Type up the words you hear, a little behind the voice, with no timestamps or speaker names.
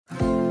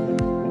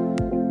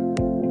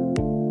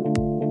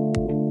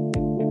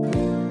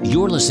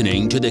You're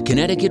listening to the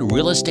Connecticut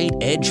Real Estate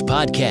Edge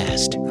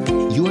podcast,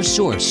 your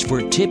source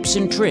for tips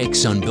and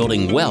tricks on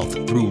building wealth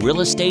through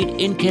real estate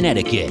in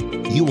Connecticut.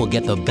 You will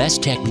get the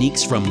best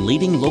techniques from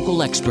leading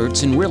local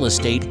experts in real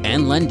estate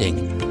and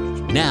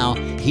lending. Now,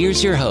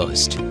 here's your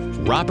host,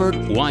 Robert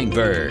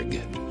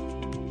Weinberg.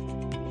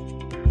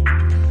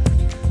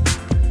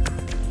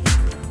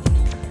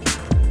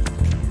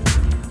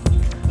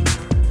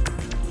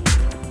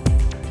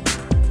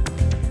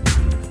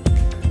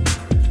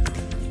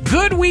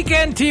 Good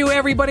weekend to you,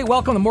 everybody.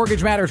 Welcome to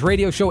Mortgage Matters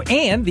Radio Show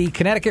and the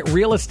Connecticut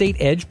Real Estate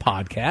Edge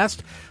podcast.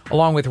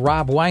 Along with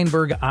Rob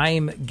Weinberg,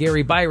 I'm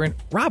Gary Byron.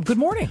 Rob, good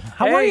morning.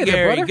 How are you,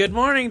 Gary? brother? Good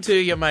morning to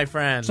you, my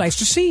friend. It's nice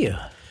to see you.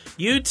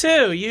 You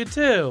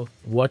too.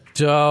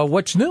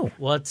 What's new?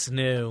 What's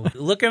new?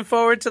 Looking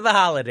forward to the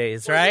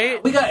holidays,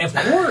 right? We got, of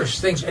course,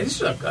 things.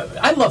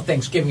 I love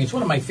Thanksgiving. It's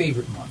one of my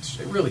favorite months.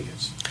 It really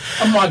is.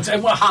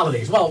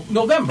 Holidays. Well,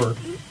 November.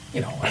 You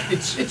know,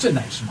 it's a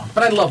nice month,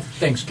 but I love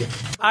Thanksgiving.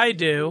 I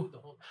do.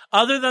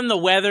 Other than the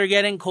weather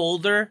getting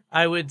colder,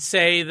 I would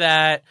say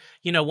that,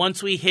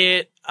 once we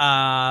hit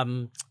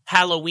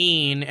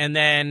Halloween and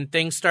then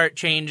things start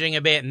changing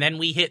a bit and then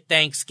we hit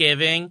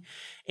Thanksgiving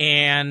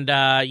and,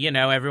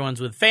 everyone's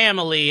with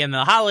family and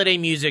the holiday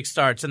music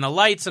starts and the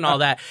lights and all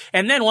that.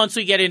 And then once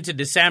we get into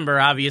December,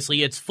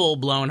 obviously it's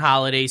full-blown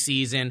holiday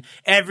season.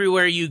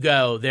 Everywhere you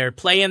go, they're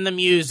playing the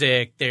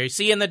music, they're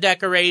seeing the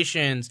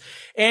decorations.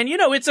 And,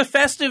 it's a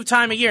festive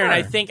time of year. Sure. And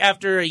I think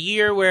after a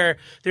year where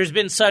there's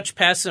been such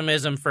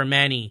pessimism for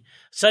many,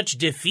 such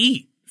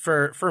defeat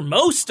for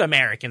most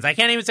Americans, I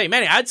can't even say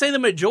many, I'd say the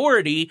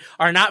majority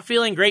are not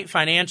feeling great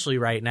financially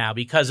right now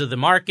because of the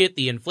market,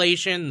 the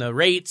inflation, the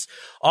rates,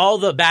 all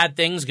the bad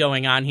things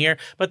going on here.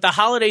 But the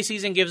holiday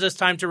season gives us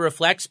time to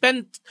reflect,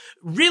 spend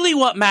really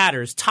what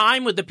matters,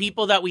 time with the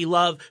people that we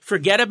love,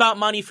 forget about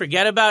money,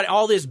 forget about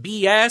all this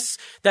BS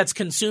that's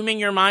consuming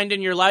your mind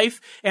and your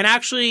life, and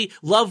actually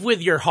love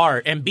with your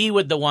heart and be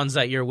with the ones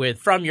that you're with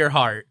from your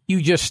heart.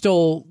 You just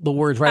stole the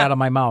words right out of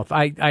my mouth.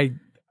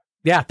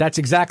 Yeah, that's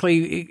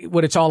exactly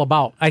what it's all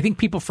about. I think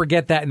people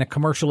forget that in the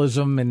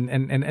commercialism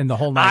and the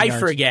whole nine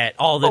yards. I forget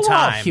all the time.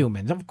 We're all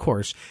humans, of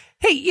course.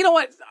 Hey, you know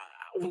what?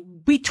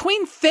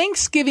 Between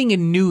Thanksgiving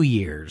and New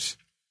Year's,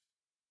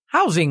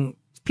 housing,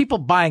 people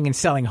buying and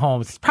selling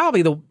homes, it's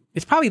probably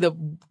the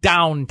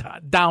down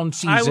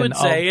season. I would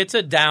say it's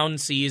a down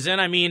season.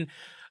 I mean,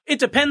 it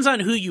depends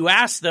on who you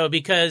ask, though,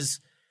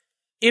 because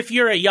if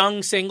you're a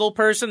young single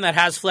person that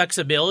has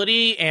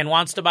flexibility and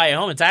wants to buy a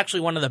home, it's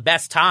actually one of the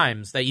best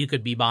times that you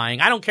could be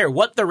buying. I don't care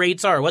what the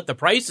rates are, what the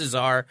prices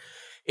are.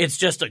 It's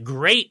just a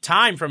great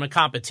time from a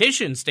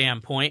competition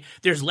standpoint.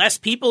 There's less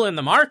people in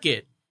the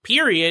market,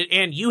 period,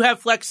 and you have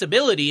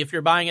flexibility if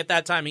you're buying at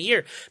that time of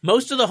year.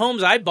 Most of the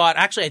homes I bought,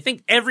 actually, I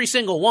think every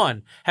single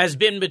one has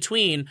been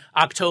between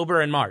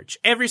October and March.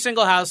 Every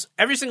single house,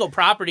 every single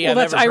property I've ever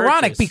purchased. Well, that's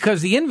ironic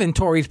because the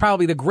inventory is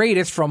probably the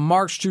greatest from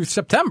March through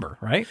September,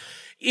 right?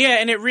 Yeah,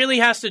 and it really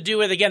has to do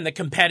with, again, the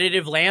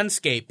competitive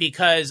landscape,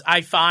 because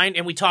I find,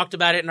 and we talked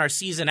about it in our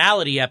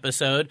seasonality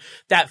episode,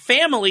 that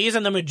families,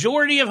 and the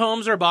majority of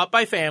homes are bought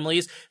by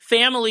families,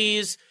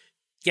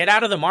 get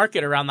out of the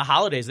market around the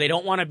holidays. They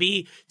don't want to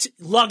be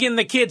lugging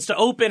the kids to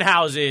open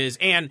houses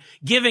and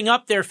giving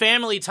up their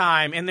family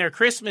time and their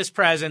Christmas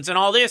presents and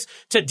all this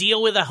to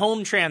deal with a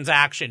home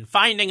transaction,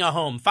 finding a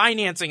home,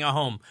 financing a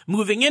home,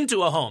 moving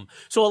into a home.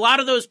 So a lot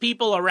of those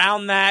people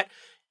around that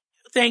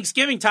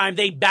Thanksgiving time,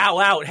 they bow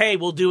out, hey,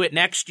 we'll do it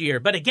next year.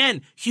 But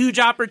again, huge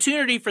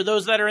opportunity for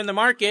those that are in the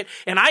market.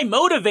 And I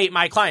motivate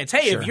my clients,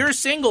 hey, If you're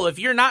single, if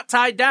you're not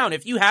tied down,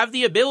 if you have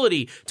the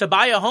ability to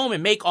buy a home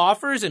and make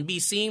offers and be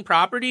seeing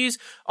properties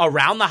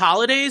around the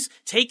holidays,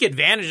 take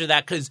advantage of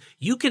that, because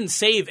you can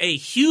save a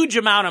huge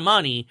amount of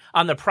money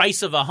on the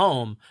price of a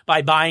home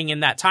by buying in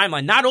that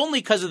timeline, not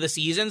only because of the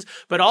seasons,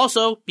 but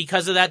also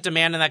because of that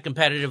demand and that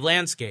competitive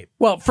landscape.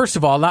 Well, first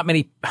of all,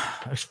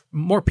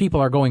 more people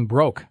are going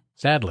broke,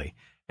 sadly.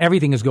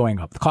 Everything is going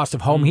up. The cost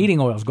of home heating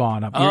oil has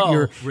gone up.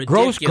 Your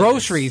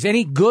groceries,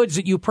 any goods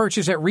that you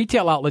purchase at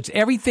retail outlets,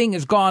 everything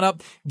has gone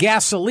up.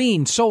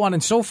 Gasoline, so on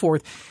and so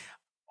forth.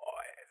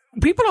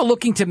 People are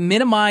looking to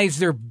minimize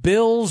their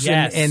bills,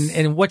 yes.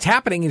 and what's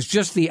happening is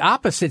just the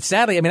opposite,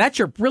 sadly. I mean, that's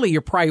really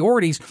your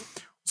priorities.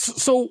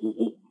 So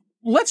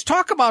let's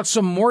talk about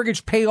some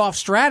mortgage payoff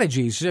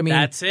strategies. I mean,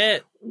 that's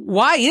it.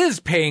 Why is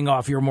paying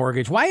off your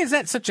mortgage? Why is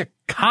that such a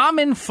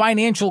common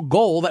financial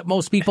goal that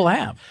most people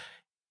have?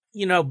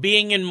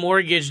 Being in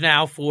mortgage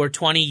now for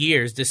 20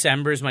 years,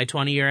 December is my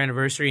 20-year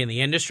anniversary in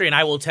the industry. And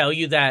I will tell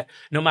you that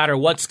no matter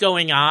what's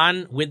going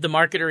on with the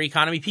market or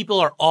economy,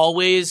 people are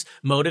always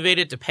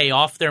motivated to pay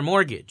off their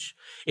mortgage.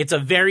 It's a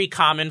very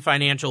common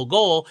financial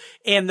goal.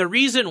 And the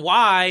reason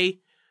why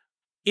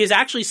is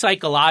actually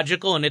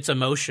psychological and it's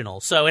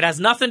emotional. So it has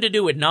nothing to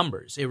do with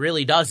numbers. It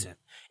really doesn't.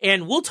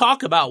 And we'll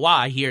talk about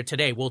why here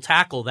today. We'll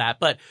tackle that.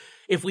 But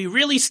if we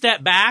really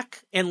step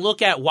back and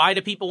look at why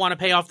do people want to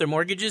pay off their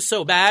mortgages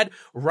so bad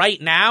right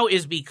now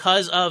is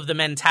because of the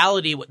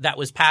mentality that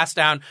was passed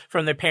down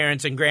from their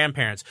parents and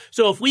grandparents.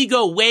 So if we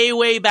go way,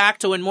 way back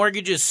to when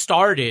mortgages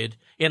started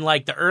in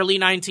like the early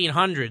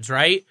 1900s,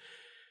 right?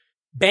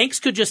 Banks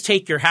could just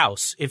take your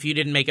house if you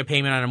didn't make a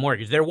payment on a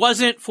mortgage. There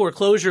wasn't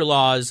foreclosure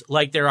laws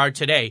like there are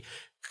today.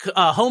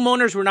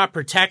 Homeowners were not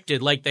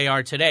protected like they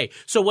are today.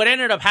 So what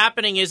ended up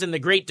happening is in the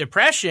Great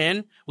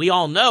Depression, we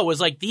all know, was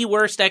like the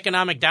worst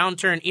economic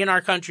downturn in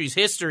our country's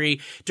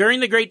history. During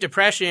the Great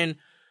Depression,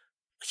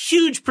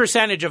 huge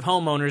percentage of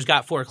homeowners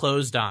got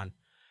foreclosed on.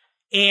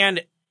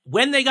 And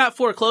when they got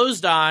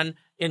foreclosed on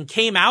and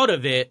came out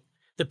of it,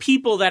 the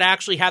people that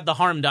actually had the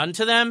harm done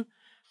to them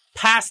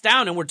passed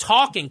down, and we're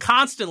talking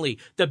constantly.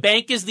 The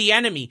bank is the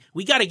enemy.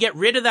 We got to get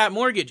rid of that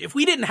mortgage. If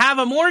we didn't have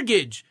a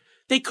mortgage,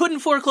 they couldn't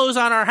foreclose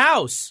on our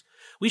house.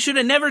 We should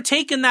have never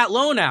taken that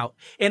loan out.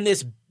 And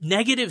this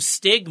negative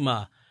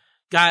stigma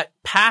got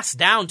passed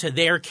down to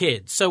their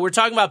kids. So we're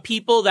talking about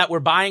people that were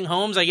buying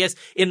homes, I guess,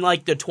 in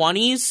like the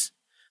 20s,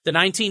 the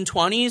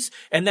 1920s,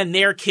 and then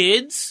their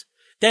kids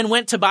then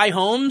went to buy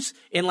homes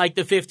in like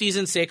the 50s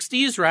and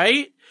 60s,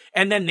 right?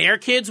 And then their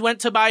kids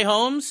went to buy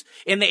homes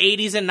in the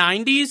 80s and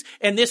 90s.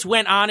 And this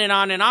went on and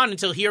on and on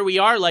until here we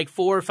are, like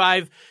 4 or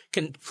 5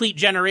 complete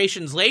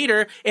generations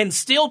later. And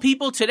still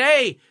people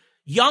today,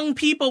 young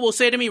people will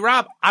say to me,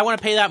 Rob, I want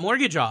to pay that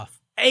mortgage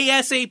off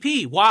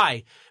ASAP.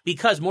 Why?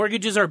 Because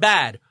mortgages are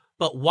bad.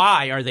 But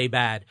why are they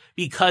bad?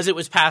 Because it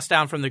was passed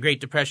down from the Great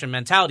Depression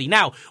mentality.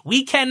 Now,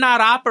 we cannot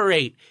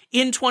operate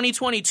in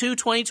 2022,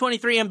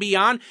 2023, and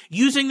beyond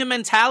using the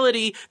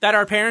mentality that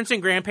our parents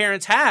and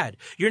grandparents had.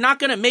 You're not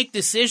going to make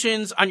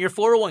decisions on your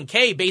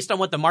 401k based on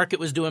what the market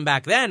was doing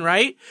back then,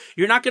 right?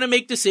 You're not going to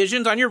make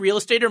decisions on your real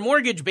estate or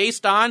mortgage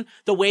based on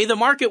the way the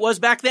market was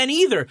back then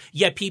either.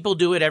 Yet people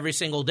do it every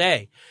single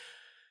day.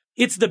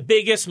 It's the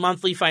biggest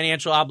monthly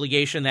financial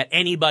obligation that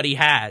anybody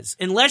has.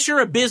 Unless you're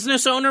a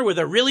business owner with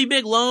a really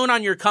big loan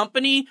on your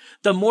company,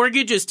 the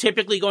mortgage is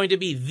typically going to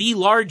be the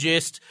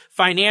largest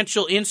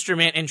financial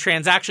instrument and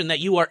transaction that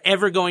you are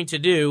ever going to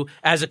do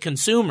as a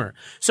consumer.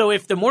 So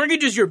if the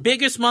mortgage is your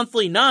biggest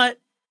monthly nut,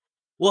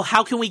 well,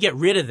 how can we get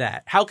rid of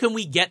that? How can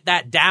we get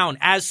that down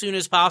as soon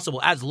as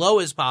possible, as low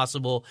as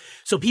possible,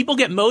 so people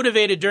get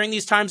motivated during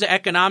these times of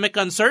economic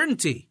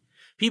uncertainty?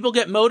 People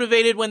get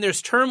motivated when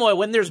there's turmoil,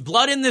 when there's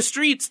blood in the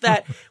streets,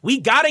 that we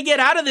got to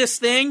get out of this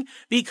thing,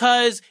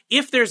 because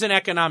if there's an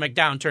economic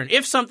downturn,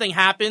 if something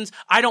happens,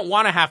 I don't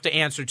want to have to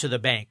answer to the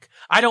bank.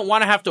 I don't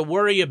want to have to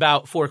worry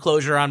about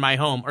foreclosure on my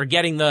home or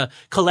getting the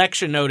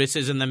collection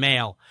notices in the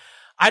mail.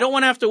 I don't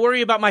want to have to worry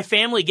about my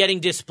family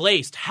getting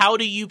displaced. How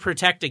do you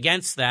protect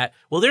against that?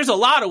 Well, there's a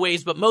lot of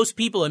ways, but most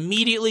people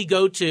immediately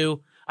go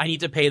to, I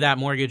need to pay that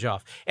mortgage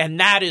off. And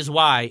that is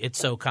why it's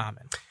so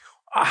common.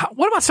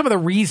 What about some of the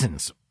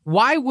reasons?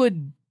 Why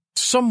would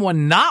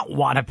someone not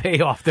want to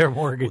pay off their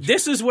mortgage?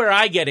 This is where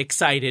I get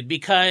excited,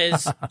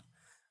 because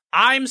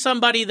I'm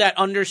somebody that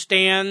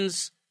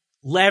understands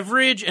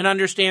leverage and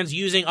understands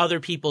using other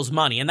people's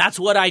money. And that's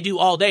what I do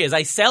all day, is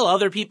I sell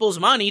other people's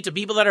money to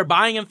people that are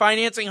buying and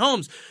financing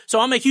homes.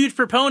 So I'm a huge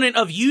proponent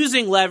of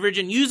using leverage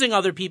and using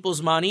other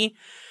people's money.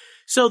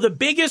 So the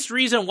biggest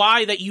reason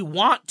why that you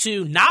want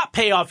to not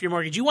pay off your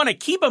mortgage, you want to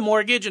keep a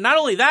mortgage. And not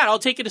only that, I'll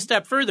take it a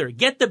step further.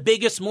 Get the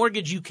biggest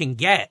mortgage you can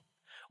get.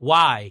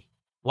 Why?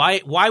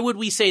 Why would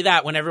we say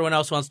that when everyone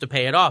else wants to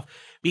pay it off?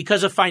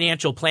 Because of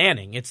financial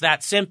planning. It's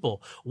that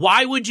simple.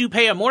 Why would you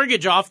pay a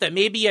mortgage off that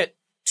maybe at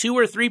 2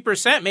 or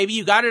 3%, maybe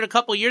you got it a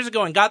couple years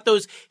ago and got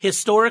those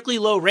historically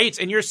low rates,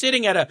 and you're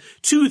sitting at a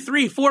 2,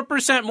 3,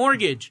 4%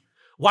 mortgage?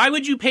 Why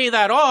would you pay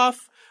that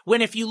off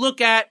when, if you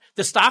look at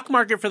the stock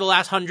market for the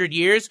last 100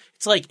 years,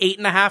 it's like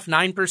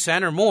 8.5%,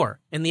 9% or more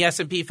in the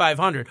S&P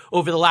 500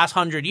 over the last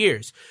 100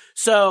 years?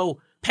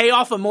 So pay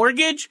off a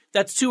mortgage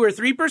that's 2 or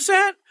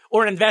 3%?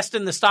 Or invest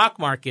in the stock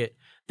market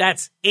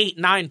that's 8,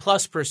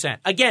 9+%.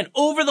 Again,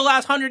 over the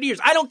last 100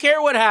 years. I don't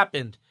care what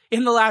happened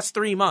in the last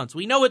 3 months.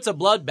 We know it's a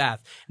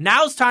bloodbath.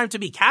 Now's time to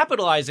be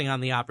capitalizing on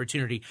the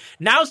opportunity.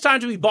 Now's time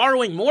to be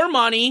borrowing more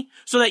money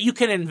so that you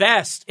can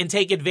invest and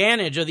take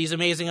advantage of these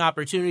amazing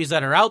opportunities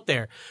that are out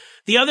there.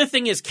 The other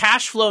thing is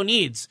cash flow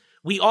needs.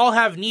 We all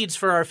have needs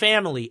for our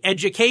family,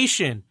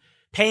 education,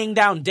 paying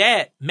down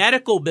debt,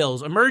 medical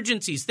bills,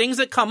 emergencies, things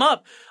that come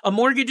up. A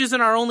mortgage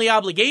isn't our only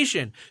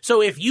obligation.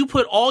 So if you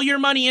put all your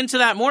money into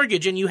that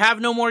mortgage and you have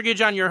no mortgage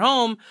on your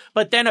home,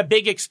 but then a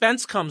big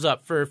expense comes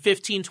up for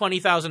 $15,000,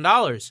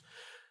 $20,000,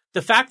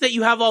 the fact that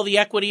you have all the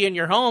equity in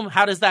your home,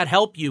 how does that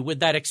help you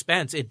with that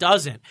expense? It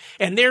doesn't.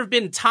 And there have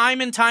been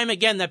time and time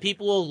again that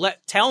people will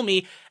tell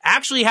me,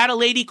 actually had a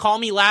lady call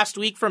me last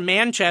week from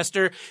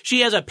Manchester.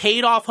 She has a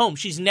paid off home.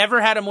 She's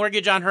never had a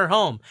mortgage on her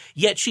home,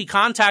 yet she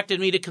contacted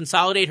me to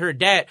consolidate her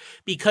debt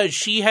because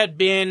she had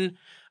been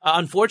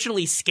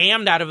unfortunately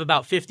scammed out of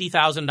about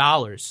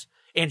 $50,000.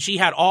 And she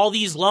had all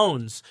these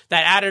loans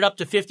that added up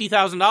to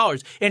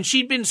 $50,000, and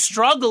she'd been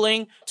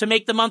struggling to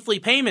make the monthly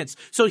payments.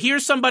 So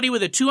here's somebody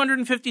with a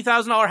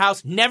 $250,000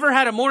 house, never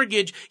had a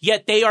mortgage,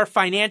 yet they are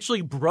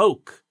financially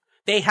broke.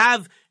 They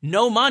have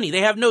no money.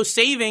 They have no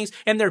savings,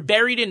 and they're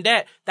buried in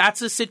debt.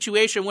 That's a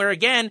situation where,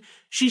 again,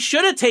 she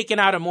should have taken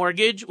out a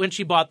mortgage when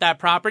she bought that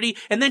property,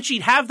 and then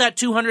she'd have that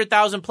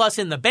 $200,000 plus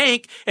in the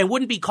bank and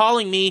wouldn't be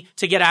calling me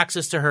to get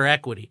access to her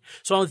equity.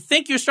 So I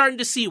think you're starting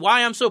to see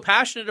why I'm so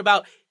passionate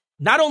about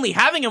not only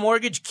having a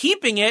mortgage,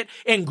 keeping it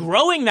and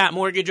growing that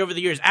mortgage over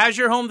the years. As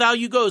your home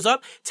value goes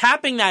up,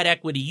 tapping that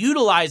equity,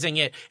 utilizing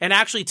it, and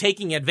actually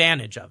taking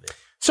advantage of it.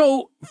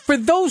 So for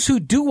those who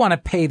do want to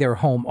pay their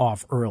home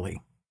off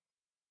early,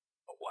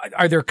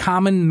 are there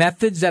common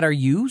methods that are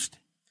used?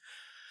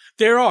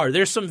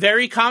 There's some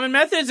very common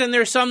methods, and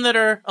there's some that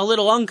are a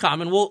little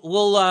uncommon.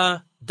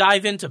 We'll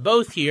dive into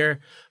both here,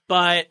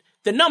 but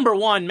the number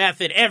one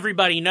method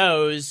everybody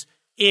knows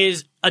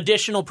is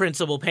additional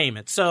principal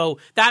payments. So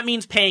that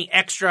means paying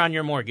extra on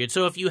your mortgage.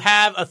 So if you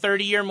have a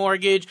 30-year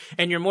mortgage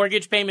and your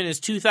mortgage payment is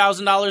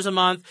 $2,000 a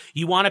month,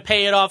 you want to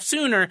pay it off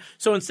sooner.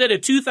 So instead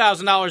of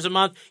 $2,000 a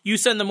month, you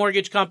send the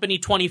mortgage company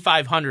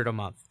 $2,500 a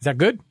month. Is that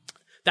good?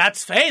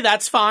 That's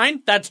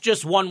fine. That's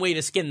just one way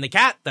to skin the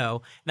cat,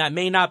 though. That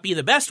may not be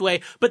the best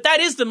way, but that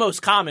is the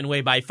most common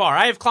way by far.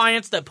 I have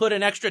clients that put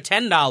an extra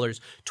 $10,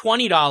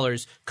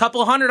 $20,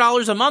 couple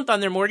 $100 a month on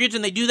their mortgage,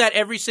 and they do that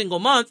every single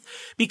month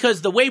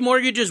because the way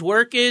mortgages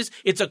work is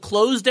it's a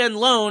closed-end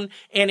loan,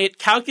 and it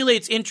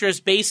calculates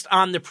interest based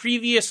on the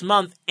previous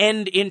month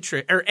end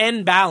interest or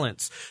end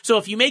balance. So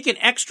if you make an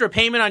extra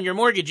payment on your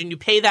mortgage and you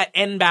pay that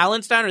end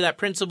balance down or that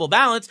principal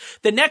balance,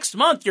 the next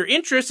month your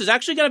interest is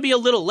actually going to be a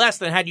little less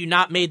than had you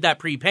not made that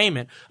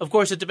prepayment. Of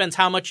course, it depends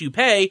how much you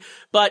pay,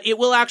 but it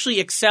will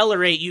actually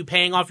accelerate you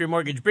paying off your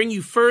mortgage, bring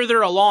you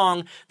further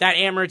along that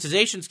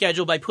amortization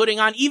schedule by putting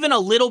on even a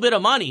little bit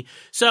of money.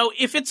 So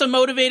if it's a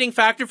motivating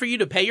factor for you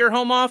to pay your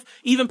home off,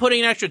 even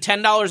putting an extra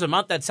 $10 a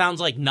month, that sounds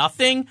like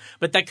nothing,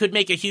 but that could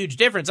make a huge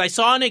difference. I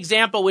saw an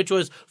example which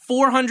was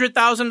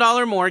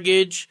 $400,000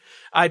 mortgage.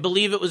 I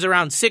believe it was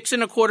around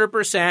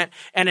 6.25%,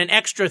 and an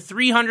extra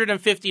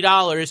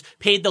 $350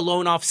 paid the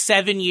loan off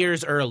 7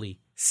 years early.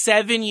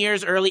 7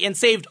 years early, and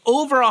saved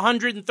over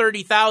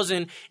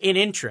 $130,000 in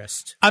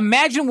interest.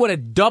 Imagine what a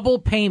double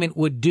payment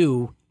would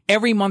do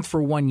every month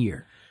for 1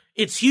 year.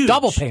 It's huge.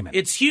 Double payment.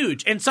 It's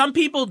huge. And some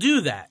people do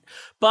that.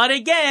 But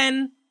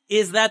again,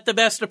 is that the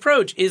best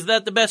approach? Is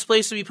that the best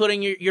place to be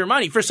putting your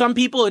money? For some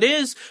people it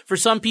is. For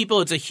some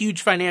people it's a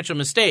huge financial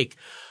mistake.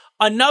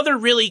 Another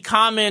really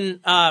common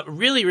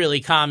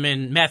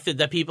method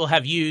that people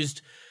have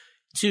used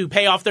to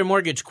pay off their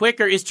mortgage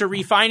quicker is to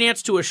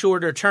refinance to a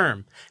shorter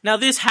term. Now,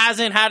 this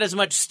hasn't had as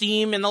much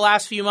steam in the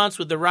last few months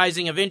with the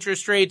rising of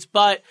interest rates,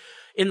 but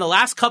in the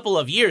last couple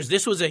of years,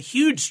 this was a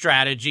huge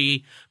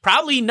strategy,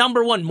 probably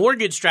number one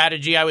mortgage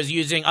strategy I was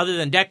using other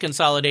than debt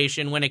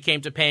consolidation when it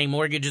came to paying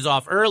mortgages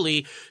off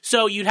early.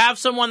 So you'd have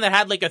someone that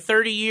had like a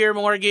 30-year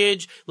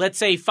mortgage, let's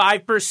say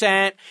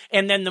 5%,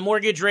 and then the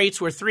mortgage rates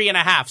were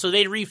 3.5%. So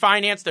they'd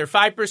refinance their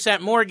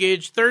 5%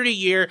 mortgage,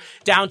 30-year,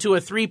 down to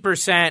a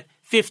 3%.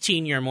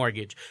 15-year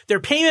mortgage. Their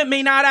payment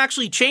may not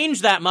actually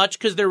change that much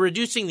because they're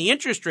reducing the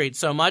interest rate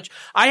so much.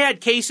 I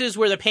had cases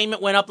where the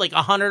payment went up like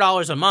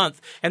 $100 a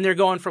month and they're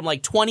going from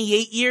like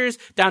 28 years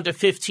down to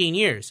 15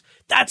 years.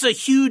 That's a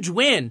huge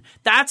win.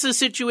 That's a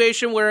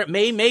situation where it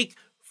may make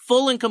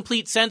full and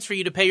complete sense for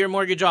you to pay your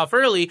mortgage off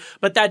early,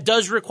 but that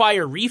does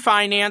require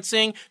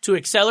refinancing to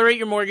accelerate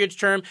your mortgage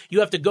term.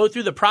 You have to go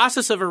through the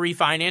process of a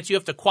refinance. You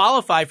have to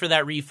qualify for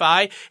that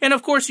refi. And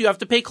of course, you have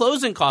to pay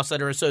closing costs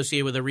that are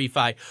associated with a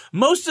refi.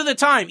 Most of the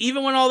time,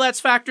 even when all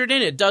that's factored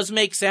in, it does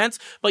make sense,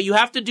 but you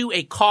have to do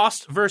a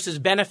cost versus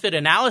benefit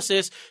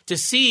analysis to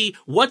see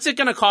what's it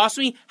going to cost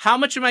me, how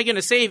much am I going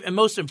to save, and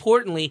most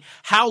importantly,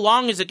 how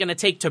long is it going to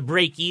take to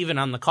break even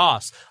on the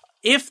cost.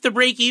 If the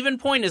break-even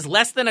point is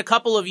less than a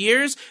couple of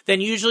years,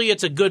 then usually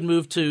it's a good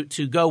move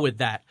to go with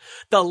that.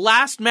 The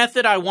last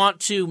method I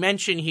want to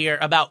mention here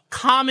about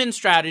common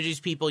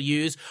strategies people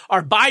use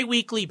are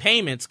biweekly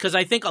payments, because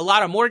I think a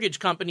lot of mortgage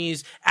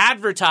companies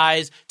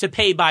advertise to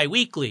pay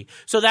biweekly.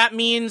 So that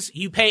means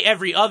you pay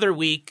every other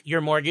week your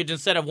mortgage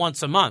instead of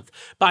once a month.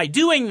 By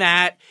doing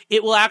that,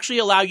 it will actually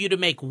allow you to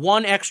make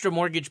one extra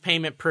mortgage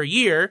payment per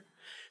year.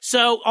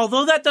 So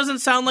although that doesn't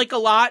sound like a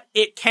lot,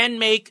 it can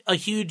make a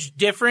huge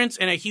difference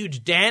and a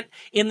huge dent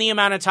in the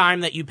amount of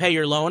time that you pay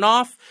your loan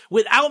off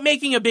without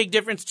making a big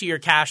difference to your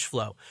cash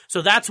flow.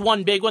 So that's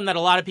one big one that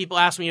a lot of people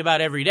ask me about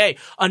every day.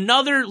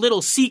 Another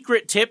little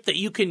secret tip that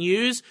you can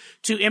use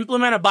to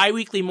implement a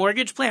biweekly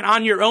mortgage plan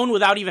on your own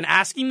without even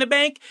asking the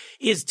bank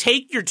is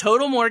take your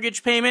total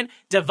mortgage payment,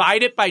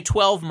 divide it by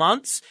 12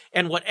 months,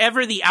 and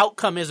whatever the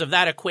outcome is of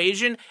that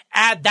equation,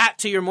 add that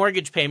to your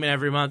mortgage payment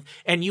every month,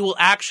 and you will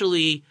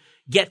actually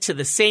get to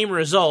the same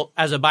result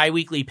as a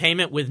biweekly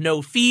payment with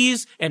no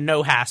fees and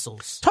no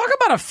hassles. Talk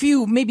about a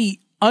few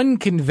maybe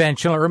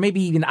unconventional or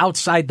maybe even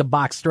outside the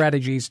box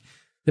strategies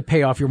to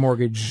pay off your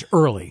mortgage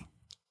early.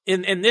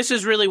 And this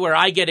is really where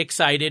I get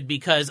excited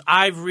because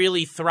I've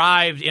really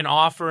thrived in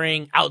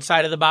offering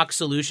outside of the box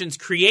solutions,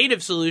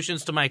 creative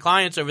solutions to my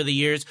clients over the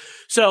years.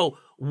 So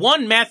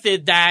one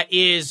method that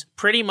is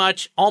pretty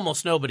much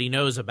almost nobody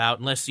knows about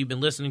unless you've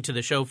been listening to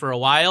the show for a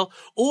while,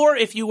 or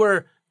if you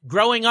were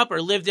growing up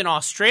or lived in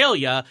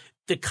Australia,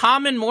 The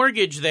common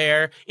mortgage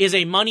there is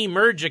a money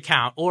merge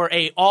account or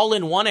a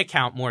all-in-one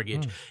account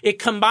mortgage. It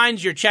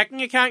combines your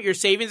checking account, your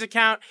savings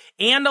account,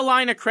 and a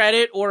line of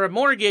credit or a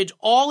mortgage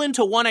all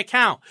into one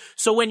account.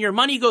 So when your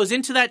money goes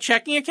into that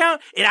checking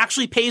account, it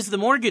actually pays the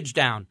mortgage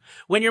down.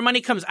 When your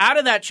money comes out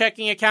of that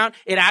checking account,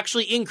 it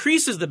actually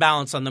increases the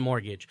balance on the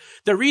mortgage.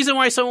 The reason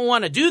why someone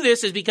want to do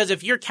this is because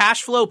if you're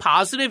cash flow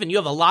positive and you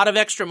have a lot of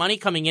extra money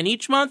coming in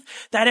each month,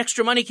 that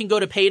extra money can go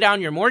to pay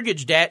down your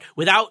mortgage debt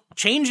without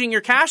changing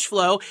your cash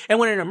flow. And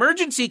when an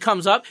emergency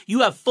comes up,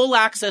 you have full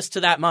access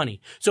to that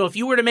money. So if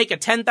you were to make a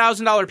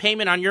 $10,000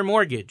 payment on your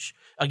mortgage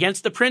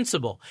against the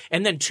principal,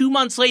 and then 2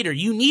 months later,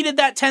 you needed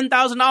that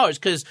 $10,000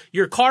 because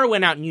your car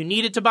went out and you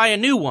needed to buy a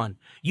new one,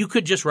 you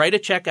could just write a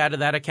check out of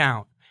that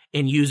account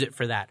and use it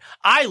for that.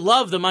 I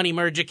love the money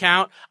merge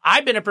account.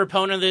 I've been a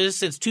proponent of this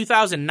since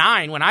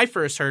 2009 when I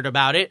first heard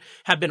about it,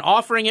 have been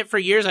offering it for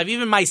years. I've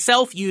even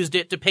myself used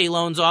it to pay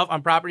loans off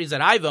on properties that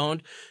I've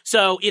owned.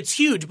 So it's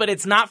huge, but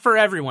it's not for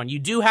everyone. You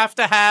do have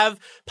to have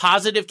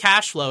positive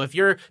cash flow. If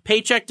you're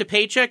paycheck to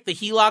paycheck, the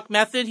HELOC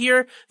method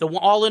here, the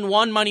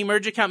all-in-one money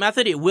merge account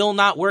method, it will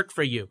not work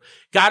for you.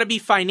 Got to be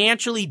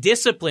financially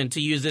disciplined to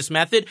use this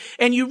method.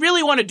 And you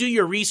really want to do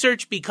your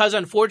research because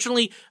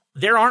unfortunately,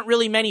 there aren't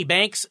really many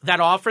banks that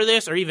offer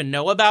this or even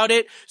know about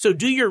it. So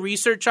do your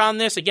research on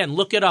this. Again,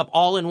 look it up.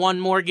 All-in-one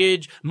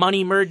mortgage,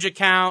 money merge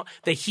account,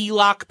 the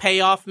HELOC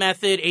payoff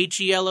method,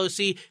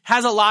 HELOC,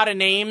 has a lot of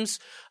names.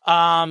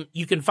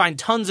 You can find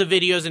tons of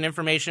videos and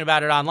information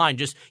about it online.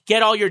 Just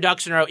get all your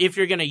ducks in a row if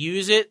you're going to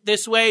use it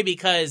this way,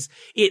 because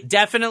it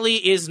definitely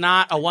is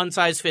not a one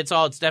size fits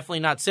all. It's definitely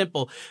not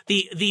simple.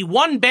 The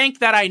one bank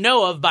that I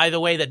know of, by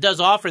the way, that does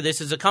offer this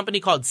is a company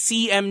called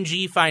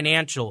CMG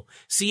Financial.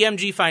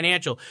 CMG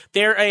Financial.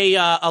 They're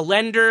a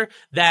lender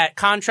that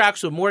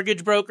contracts with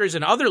mortgage brokers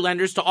and other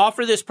lenders to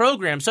offer this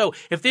program. So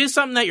if this is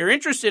something that you're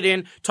interested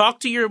in, talk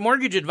to your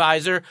mortgage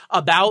advisor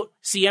about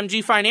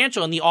CMG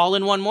Financial and the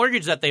all-in-one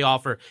mortgage that they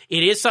offer.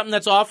 It is something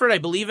that's offered, I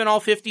believe, in all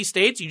 50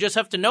 states. You just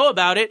have to know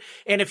about it.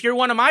 And if you're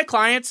one of my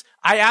clients,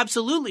 I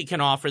absolutely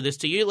can offer this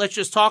to you. Let's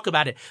just talk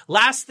about it.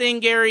 Last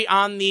thing, Gary,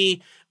 on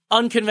the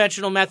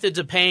unconventional methods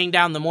of paying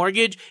down the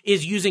mortgage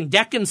is using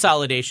debt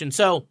consolidation.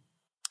 So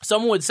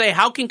someone would say,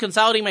 how can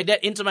consolidating my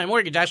debt into my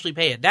mortgage actually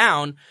pay it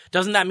down?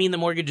 Doesn't that mean the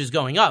mortgage is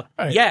going up?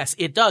 Right. Yes,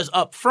 it does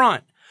up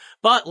front.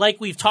 But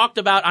like we've talked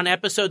about on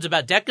episodes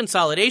about debt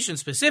consolidation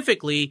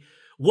specifically,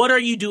 what are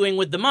you doing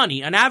with the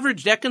money? An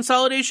average debt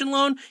consolidation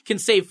loan can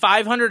save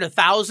 $500,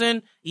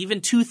 $1,000, even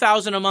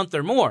 $2,000 a month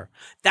or more.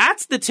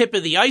 That's the tip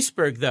of the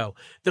iceberg, though.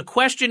 The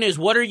question is,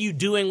 what are you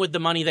doing with the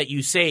money that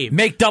you save?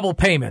 Make double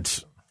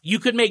payments. You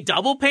could make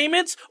double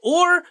payments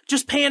or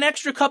just pay an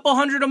extra couple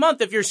 $100 a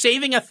month. If you're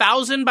saving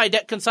 $1,000 by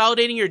debt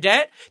consolidating your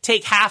debt,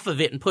 take half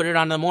of it and put it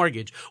on the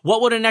mortgage.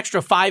 What would an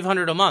extra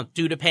 $500 a month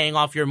do to paying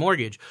off your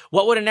mortgage?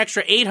 What would an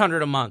extra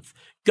 $800 a month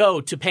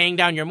go to paying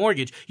down your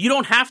mortgage? You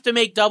don't have to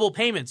make double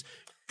payments.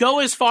 Go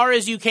as far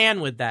as you can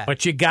with that.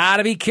 But you got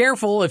to be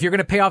careful. If you're going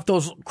to pay off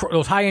those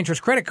high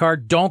interest credit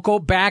cards, don't go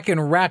back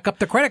and rack up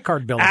the credit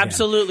card bill again.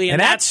 Absolutely. And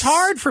that's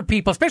hard for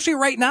people, especially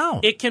right now.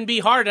 It can be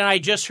hard. And I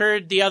just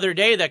heard the other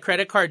day that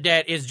credit card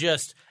debt is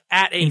just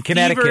at a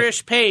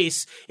feverish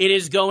pace. It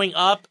is going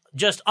up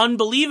just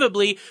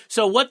unbelievably.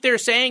 So what they're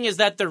saying is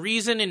that the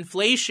reason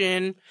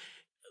inflation,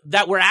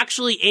 that we're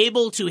actually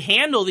able to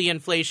handle the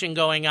inflation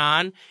going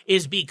on,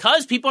 is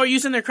because people are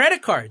using their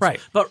credit cards. Right.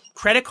 But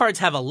credit cards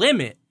have a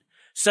limit.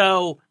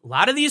 So a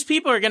lot of these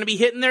people are going to be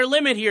hitting their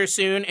limit here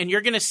soon, and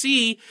you're going to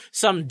see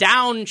some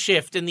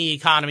downshift in the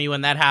economy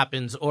when that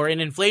happens, or in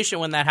inflation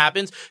when that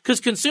happens, because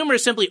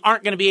consumers simply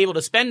aren't going to be able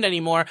to spend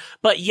anymore.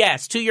 But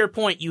yes, to your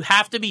point, you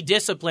have to be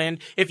disciplined.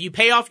 If you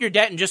pay off your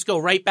debt and just go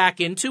right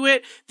back into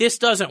it, this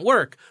doesn't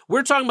work.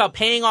 We're talking about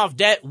paying off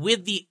debt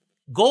with the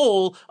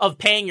goal of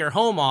paying your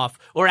home off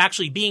or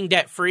actually being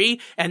debt free.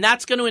 And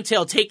that's going to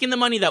entail taking the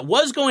money that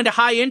was going to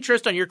high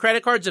interest on your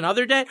credit cards and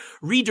other debt,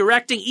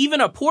 redirecting even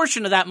a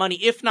portion of that money,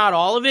 if not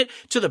all of it,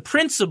 to the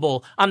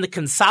principal on the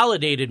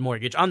consolidated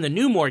mortgage, on the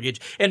new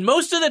mortgage. And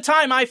most of the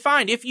time I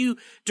find if you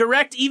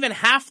direct even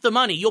half the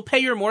money, you'll pay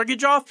your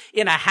mortgage off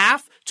in a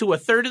half to a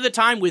third of the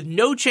time with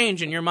no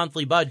change in your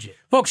monthly budget.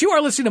 Folks, you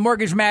are listening to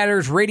Mortgage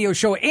Matters radio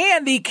show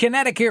and the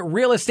Connecticut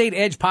Real Estate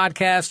Edge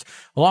podcast.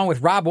 Along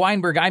with Rob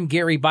Weinberg, I'm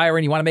Gary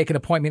Byron. You want to make an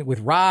appointment with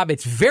Rob?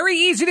 It's very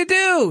easy to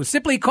do.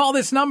 Simply call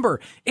this number,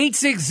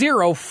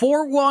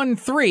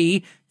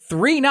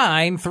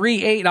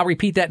 860-413-3938. I'll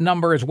repeat that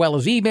number as well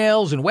as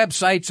emails and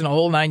websites and a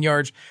whole 9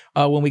 yards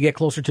when we get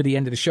closer to the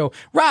end of the show.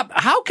 Rob,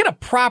 how can a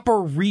proper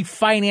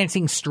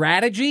refinancing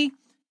strategy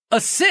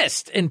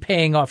assist in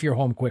paying off your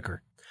home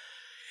quicker?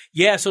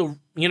 Yeah, so,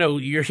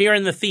 you're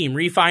hearing the theme.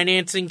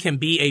 Refinancing can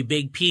be a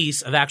big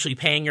piece of actually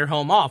paying your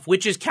home off,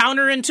 which is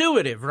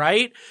counterintuitive,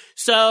 right?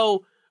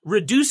 So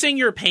reducing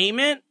your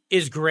payment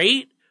is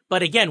great,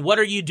 but again, what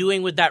are you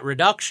doing with that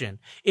reduction?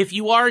 If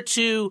you are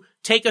to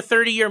take a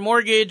 30-year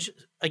mortgage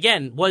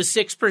again, was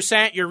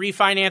 6%, you're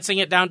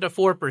refinancing it down to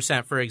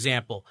 4%, for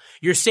example.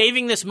 You're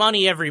saving this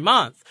money every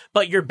month,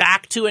 but you're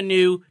back to a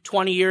new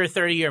 20-year or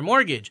 30-year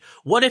mortgage.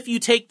 What if you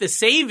take the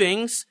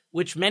savings,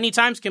 which many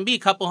times can be a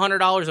couple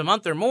 $100 a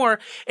month or more,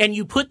 and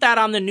you put that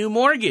on the new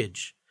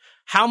mortgage?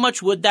 How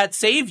much would that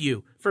save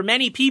you? For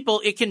many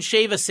people, it can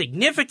shave a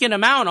significant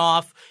amount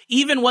off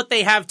even what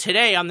they have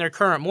today on their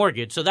current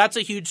mortgage. So that's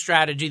a huge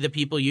strategy that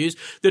people use.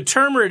 The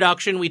term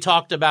reduction we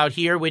talked about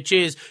here, which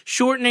is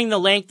shortening the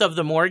length of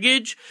the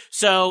mortgage.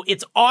 So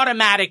it's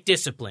automatic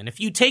discipline.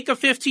 If you take a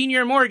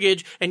 15-year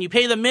mortgage and you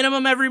pay the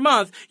minimum every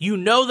month, you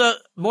know the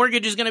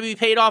mortgage is going to be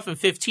paid off in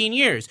 15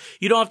 years.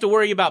 You don't have to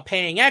worry about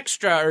paying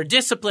extra or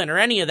discipline or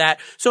any of that.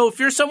 So if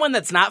you're someone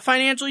that's not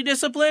financially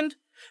disciplined,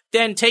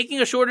 then taking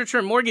a shorter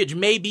term mortgage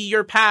may be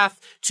your path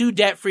to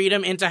debt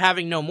freedom into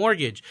having no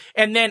mortgage.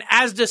 And then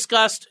as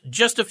discussed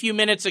just a few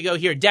minutes ago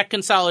here, debt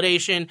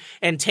consolidation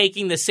and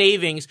taking the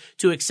savings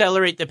to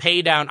accelerate the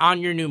pay down on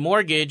your new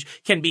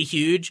mortgage can be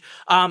huge.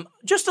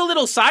 Just a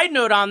little side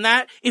note on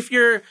that. If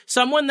you're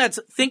someone that's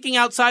thinking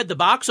outside the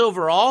box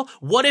overall,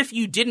 what if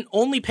you didn't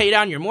only pay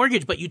down your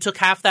mortgage, but you took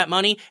half that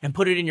money and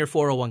put it in your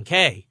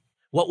 401k?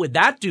 What would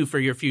that do for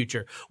your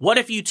future? What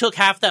if you took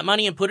half that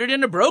money and put it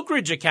in a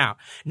brokerage account?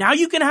 Now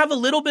you can have a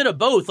little bit of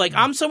both. Like,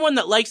 I'm someone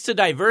that likes to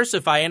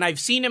diversify, and I've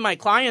seen in my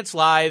clients'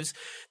 lives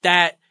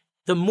that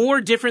the more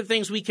different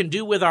things we can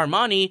do with our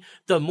money,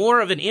 the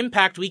more of an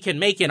impact we can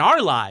make in our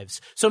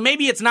lives. So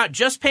maybe it's not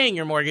just paying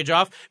your mortgage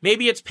off.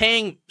 Maybe it's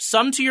paying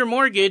some to your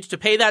mortgage to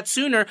pay that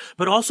sooner,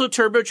 but also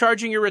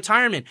turbocharging your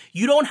retirement.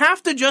 You don't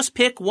have to just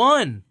pick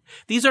one.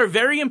 These are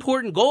very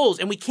important goals,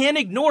 and we can't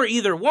ignore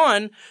either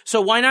one.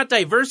 So why not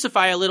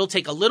diversify a little,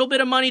 take a little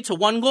bit of money to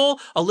one goal,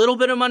 a little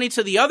bit of money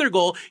to the other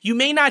goal. You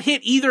may not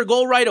hit either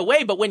goal right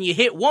away, but when you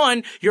hit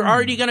one, you're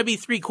already going to be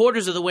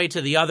 3/4 of the way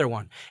to the other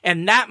one.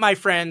 And that, my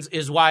friends,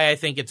 is why I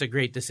think it's a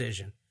great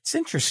decision. It's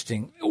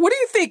interesting. What do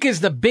you think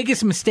is the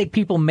biggest mistake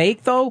people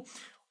make, though,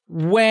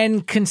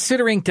 when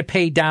considering to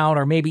pay down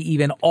or maybe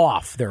even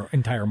off their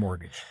entire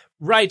mortgage?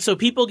 Right. So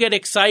people get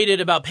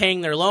excited about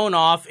paying their loan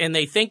off, and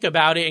they think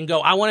about it and go,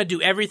 I want to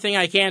do everything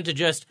I can to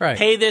just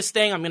pay this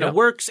thing. I'm going to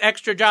work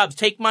extra jobs,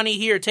 take money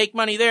here, take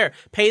money there,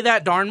 pay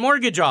that darn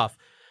mortgage off.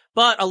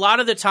 But a lot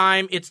of the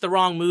time, it's the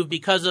wrong move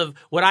because of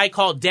what I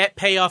call debt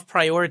payoff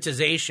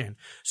prioritization.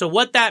 So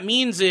what that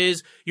means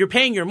is you're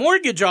paying your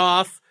mortgage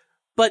off,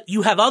 but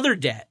you have other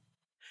debt.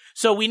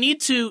 So we need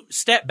to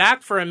step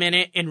back for a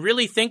minute and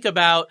really think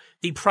about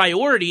the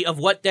priority of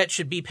what debt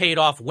should be paid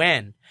off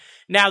when.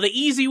 Now, the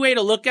easy way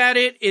to look at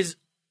it is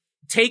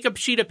take a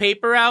sheet of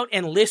paper out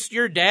and list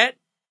your debt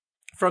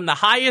from the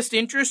highest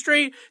interest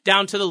rate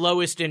down to the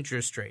lowest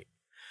interest rate.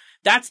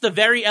 That's the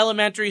very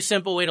elementary,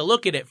 simple way to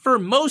look at it. For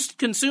most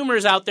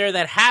consumers out there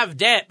that have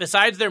debt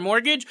besides their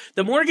mortgage,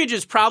 the mortgage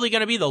is probably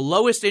going to be the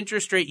lowest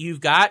interest rate you've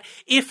got,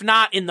 if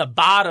not in the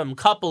bottom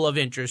couple of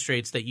interest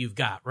rates that you've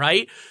got,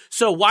 right?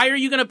 So why are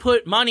you going to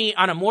put money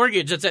on a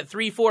mortgage that's at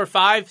 3, 4,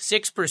 5,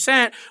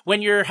 6%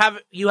 when you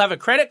have a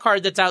credit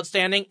card that's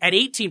outstanding at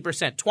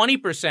 18%,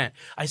 20%?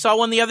 I saw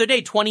one the other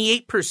day,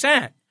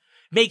 28%.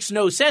 Makes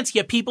no sense,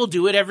 yet people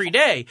do it every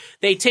day.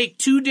 They take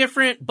two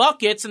different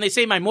buckets and they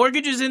say, my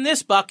mortgage is in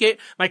this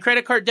bucket, my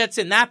credit card debt's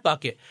in that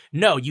bucket.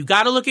 No, you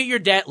got to look at your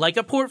debt like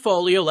a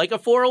portfolio, like a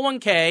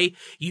 401k.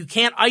 You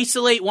can't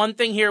isolate one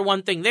thing here,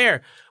 one thing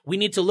there. We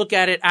need to look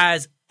at it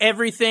as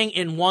everything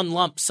in one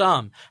lump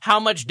sum. How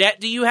much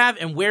debt do you have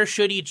and where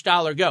should each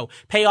dollar go?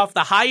 Pay off the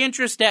high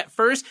interest debt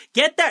first.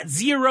 Get that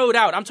zeroed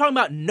out. I'm talking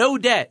about no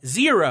debt,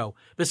 zero,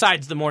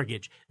 besides the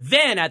mortgage.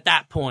 Then at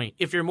that point,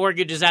 if your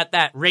mortgage is at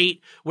that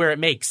rate where it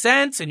makes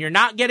sense and you're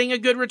not getting a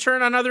good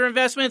return on other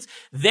investments,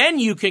 then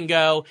you can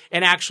go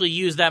and actually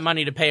use that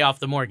money to pay off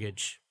the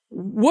mortgage.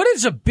 What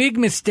is a big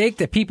mistake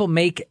that people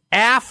make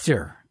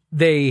after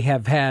they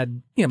have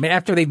had,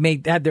 after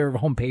they've had their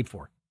home paid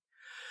for?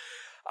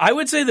 I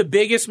would say the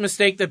biggest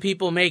mistake that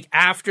people make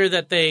after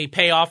that they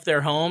pay off their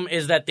home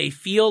is that they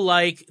feel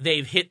like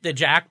they've hit the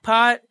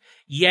jackpot,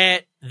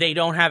 yet they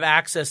don't have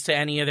access to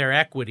any of their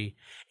equity.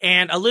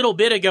 And a little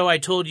bit ago, I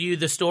told you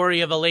the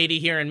story of a lady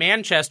here in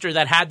Manchester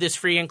that had this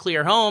free and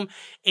clear home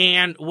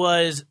and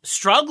was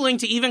struggling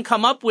to even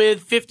come up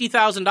with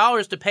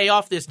 $50,000 to pay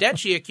off this debt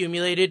she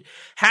accumulated.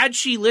 Had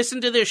she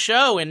listened to this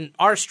show and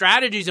our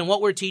strategies and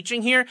what we're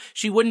teaching here,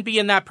 she wouldn't be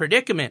in that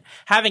predicament.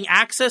 Having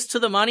access to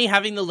the money,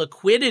 having the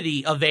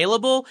liquidity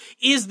available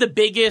is the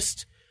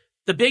biggest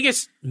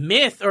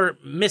myth or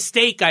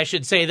mistake, I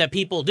should say, that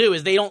people do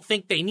is they don't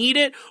think they need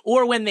it,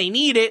 or when they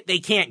need it, they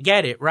can't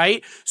get it,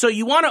 right? So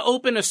you want to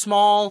open a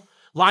small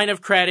line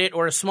of credit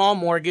or a small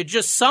mortgage,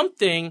 just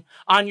something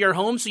on your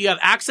home so you have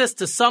access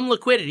to some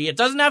liquidity. It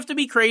doesn't have to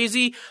be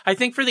crazy. I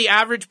think for the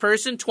average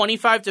person,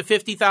 $25,000 to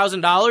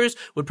 $50,000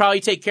 would probably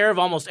take care of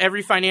almost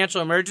every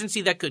financial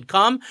emergency that could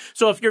come.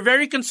 So if you're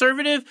very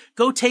conservative,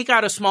 go take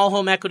out a small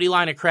home equity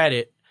line of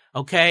credit,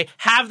 okay?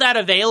 Have that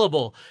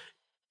available.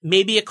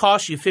 Maybe it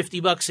costs you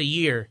 $50 a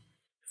year.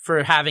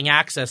 for having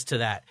access to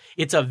that.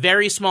 It's a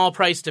very small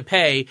price to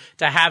pay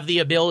to have the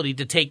ability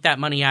to take that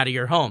money out of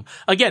your home.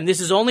 Again,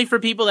 this is only for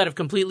people that have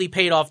completely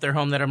paid off their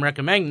home that I'm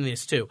recommending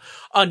this to.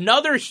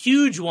 Another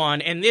huge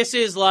one, and this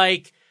is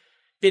like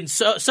been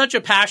such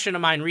a passion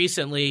of mine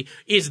recently,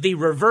 is the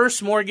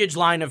reverse mortgage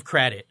line of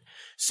credit.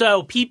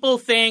 So people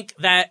think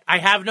that I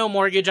have no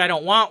mortgage, I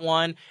don't want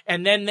one,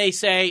 and then they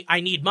say,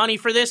 I need money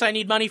for this, I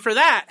need money for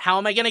that. How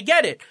am I going to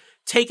get it?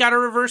 Take out a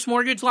reverse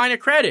mortgage line of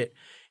credit.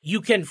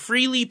 You can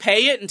freely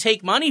pay it and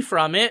take money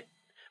from it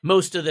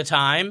most of the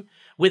time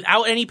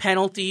without any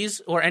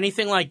penalties or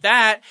anything like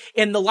that.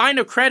 And the line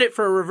of credit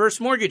for a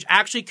reverse mortgage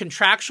actually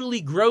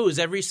contractually grows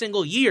every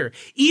single year.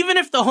 Even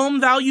if the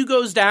home value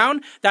goes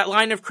down, that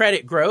line of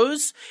credit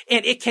grows,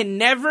 and it can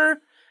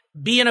never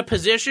be in a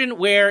position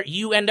where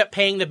you end up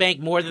paying the bank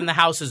more than the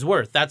house is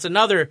worth. That's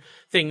another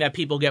thing that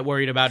people get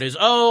worried about is,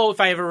 if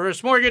I have a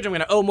reverse mortgage, I'm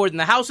going to owe more than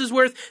the house is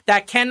worth.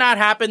 That cannot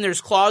happen. There's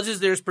clauses,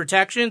 there's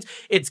protections.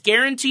 It's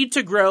guaranteed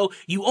to grow.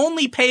 You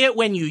only pay it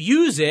when you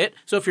use it.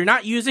 So if you're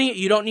not using it,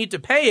 you don't need to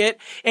pay it.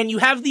 And you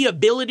have the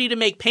ability to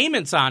make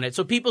payments on it.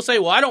 So people say,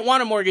 well, I don't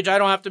want a mortgage, I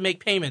don't have to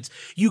make payments.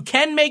 You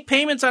can make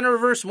payments on a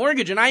reverse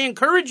mortgage. And I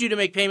encourage you to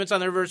make payments on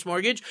the reverse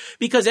mortgage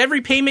because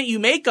every payment you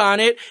make on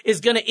it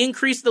is going to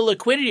increase the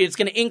liquidity. It's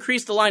going to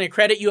increase the line of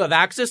credit you have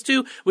access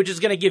to, which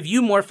is going to give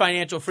you more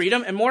financial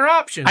freedom and more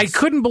options. I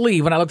couldn't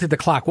believe when I looked at the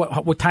clock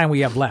what time we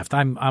have left.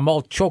 I'm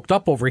all choked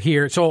up over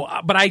here. So,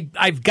 but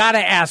I've got to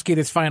ask you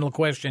this final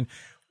question.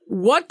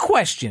 What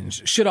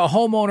questions should a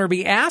homeowner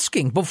be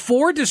asking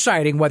before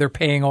deciding whether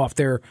paying off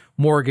their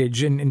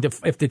mortgage and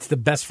if it's the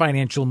best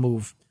financial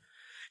move?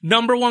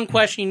 Number one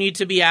question you need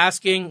to be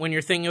asking when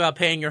you're thinking about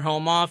paying your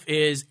home off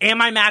is,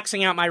 am I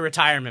maxing out my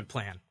retirement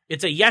plan?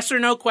 It's a yes or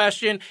no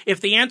question.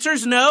 If the answer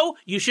is no,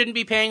 you shouldn't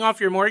be paying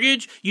off your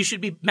mortgage. You should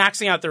be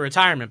maxing out the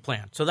retirement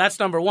plan. So that's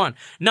number one.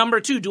 Number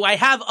two, do I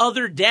have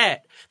other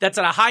debt that's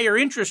at a higher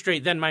interest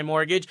rate than my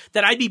mortgage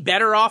that I'd be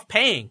better off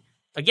paying?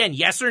 Again,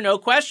 yes or no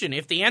question.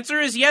 If the answer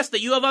is yes,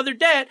 that you have other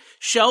debt,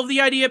 shelve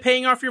the idea of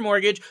paying off your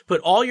mortgage,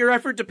 put all your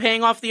effort to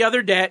paying off the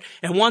other debt,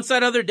 and once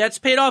that other debt's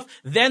paid off,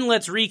 then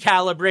let's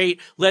recalibrate,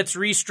 let's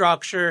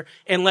restructure,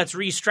 and let's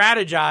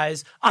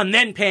re-strategize on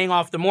then paying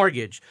off the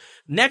mortgage.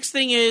 Next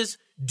thing is,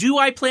 do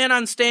I plan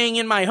on staying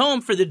in my home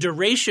for the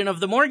duration of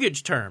the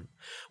mortgage term?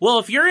 Well,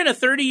 if you're in a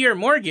 30-year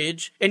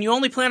mortgage and you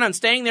only plan on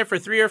staying there for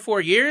 3 or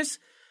 4 years,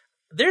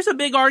 there's a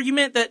big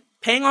argument that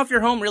paying off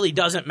your home really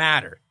doesn't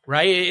matter,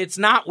 right? It's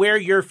not where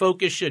your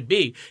focus should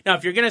be. Now,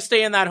 if you're going to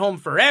stay in that home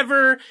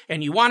forever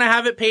and you want to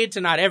have it paid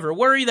to not ever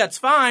worry, that's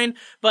fine.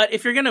 But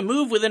if you're going to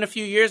move within a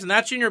few years and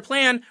that's in your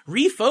plan,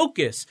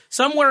 refocus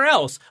somewhere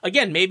else.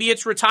 Again, maybe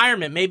it's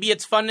retirement. Maybe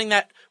it's funding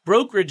that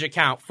brokerage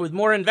account with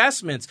more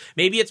investments.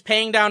 Maybe it's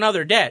paying down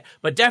other debt,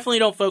 but definitely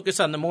don't focus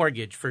on the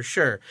mortgage for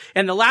sure.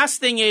 And the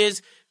last thing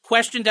is,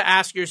 question to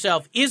ask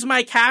yourself, is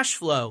my cash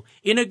flow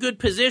in a good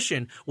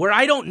position where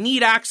I don't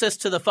need access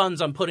to the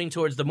funds I'm putting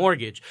towards the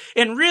mortgage?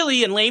 And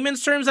really, in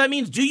layman's terms, that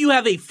means, do you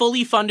have a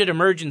fully funded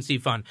emergency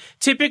fund?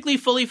 Typically,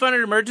 fully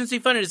funded emergency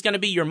fund is going to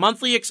be your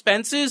monthly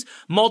expenses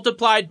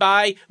multiplied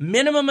by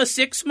minimum of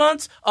 6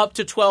 months up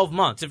to 12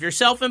 months. If you're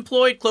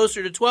self-employed,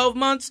 closer to 12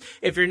 months.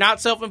 If you're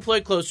not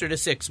self-employed, closer to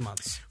 6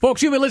 months.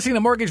 Folks, you've been listening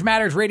to Mortgage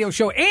Matters Radio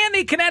Show and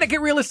the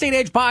Connecticut Real Estate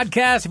Edge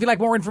podcast. If you'd like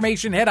more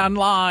information, head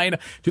online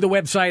to the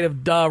website of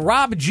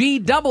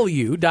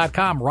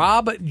robgw.com,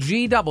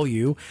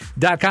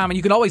 robgw.com. And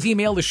you can always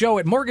email the show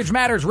at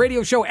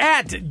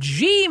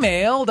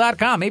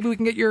mortgagemattersradioshow@gmail.com. Maybe we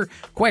can get your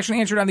question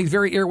answered on these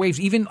very airwaves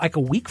even like a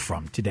week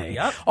from today.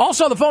 Yep.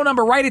 Also, the phone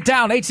number, write it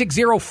down,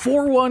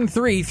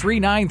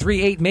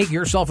 860-413-3938. Make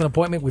yourself an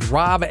appointment with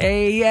Rob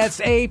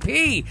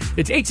ASAP.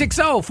 It's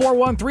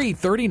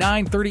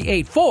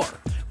 860-413-3938. For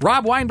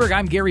Rob Weinberg,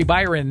 I'm Gary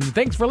Byron.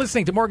 Thanks for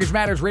listening to Mortgage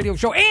Matters Radio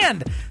Show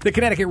and the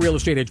Connecticut Real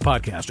Estate Edge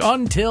podcast.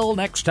 Until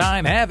next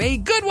time, have a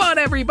good one,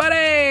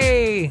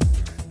 everybody.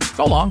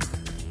 So long.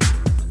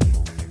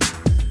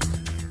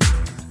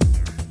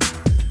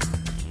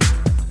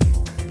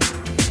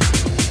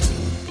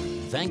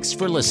 Thanks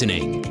for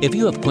listening. If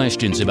you have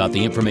questions about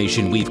the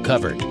information we've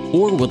covered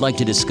or would like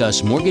to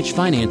discuss mortgage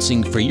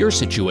financing for your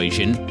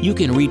situation, you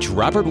can reach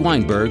Robert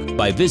Weinberg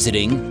by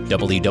visiting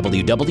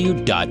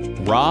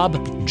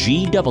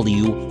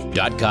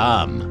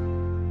www.robgw.com.